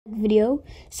video.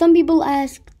 Some people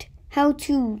asked how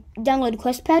to download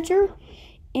QuestPatcher,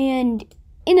 and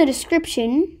in the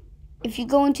description, if you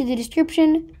go into the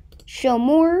description, show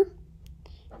more,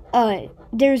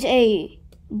 there's a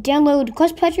download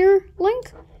QuestPatcher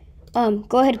link.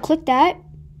 Go ahead, click that,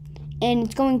 and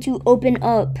it's going to open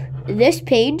up this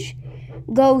page.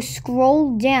 Go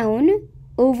scroll down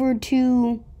over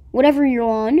to whatever you're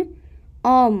on.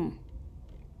 I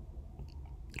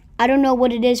don't know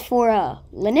what it is for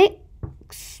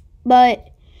Linux,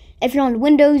 but if you're on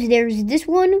Windows, there's this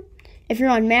one. If you're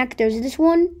on Mac, there's this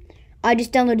one. I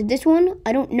just downloaded this one.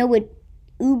 I don't know what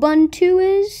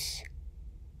Ubuntu is.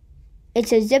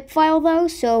 It's a zip file though,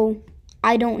 so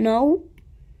I don't know.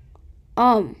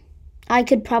 I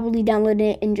could probably download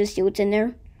it and just see what's in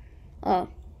there. For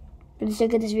the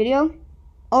sake of this video,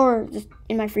 or just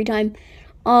in my free time.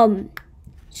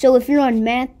 So if you're on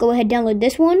Mac, go ahead, download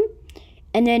this one.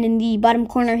 And then in the bottom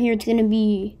corner here, it's going to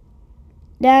be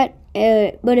that.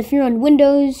 But if you're on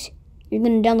Windows, you're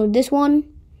going to download this one.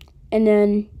 And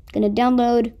then going to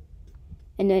download.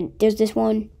 And then there's this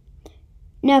one.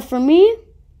 Now for me,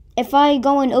 if I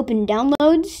go and open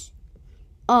downloads,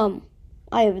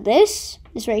 I have this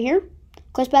right here,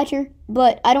 QuestPatcher.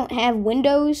 But I don't have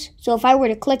Windows. So if I were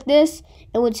to click this,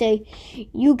 it would say,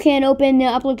 you can open the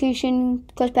application,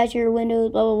 QuestPatcher,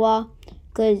 Windows, blah, blah, blah.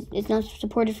 Because it's not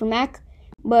supported for Mac.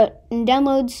 But in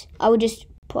downloads, I would just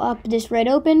pop this right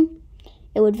open.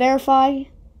 It would verify.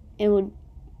 It would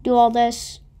do all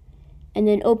this. And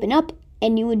then open up.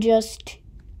 And you would just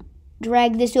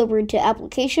drag this over to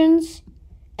applications.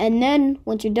 And then,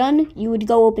 once you're done, you would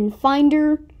go open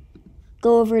Finder.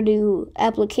 Go over to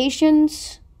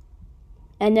applications.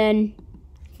 And then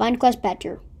find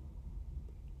QuestPatcher.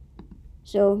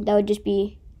 So that would just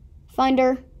be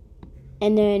Finder.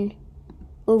 And then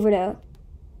over to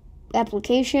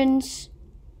applications,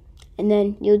 and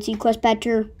then you would see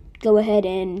QuestPatcher. Go ahead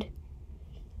and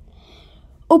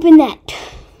open that.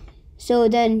 So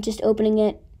then just opening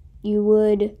it, you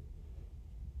would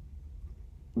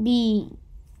be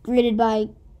greeted by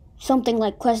something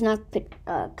like Quest not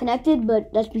connected,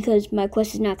 but that's because my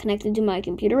Quest is not connected to my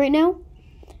computer right now.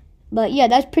 But yeah,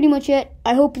 that's pretty much it.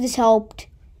 I hope this helped,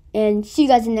 and see you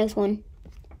guys in the next one.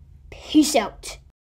 Peace out.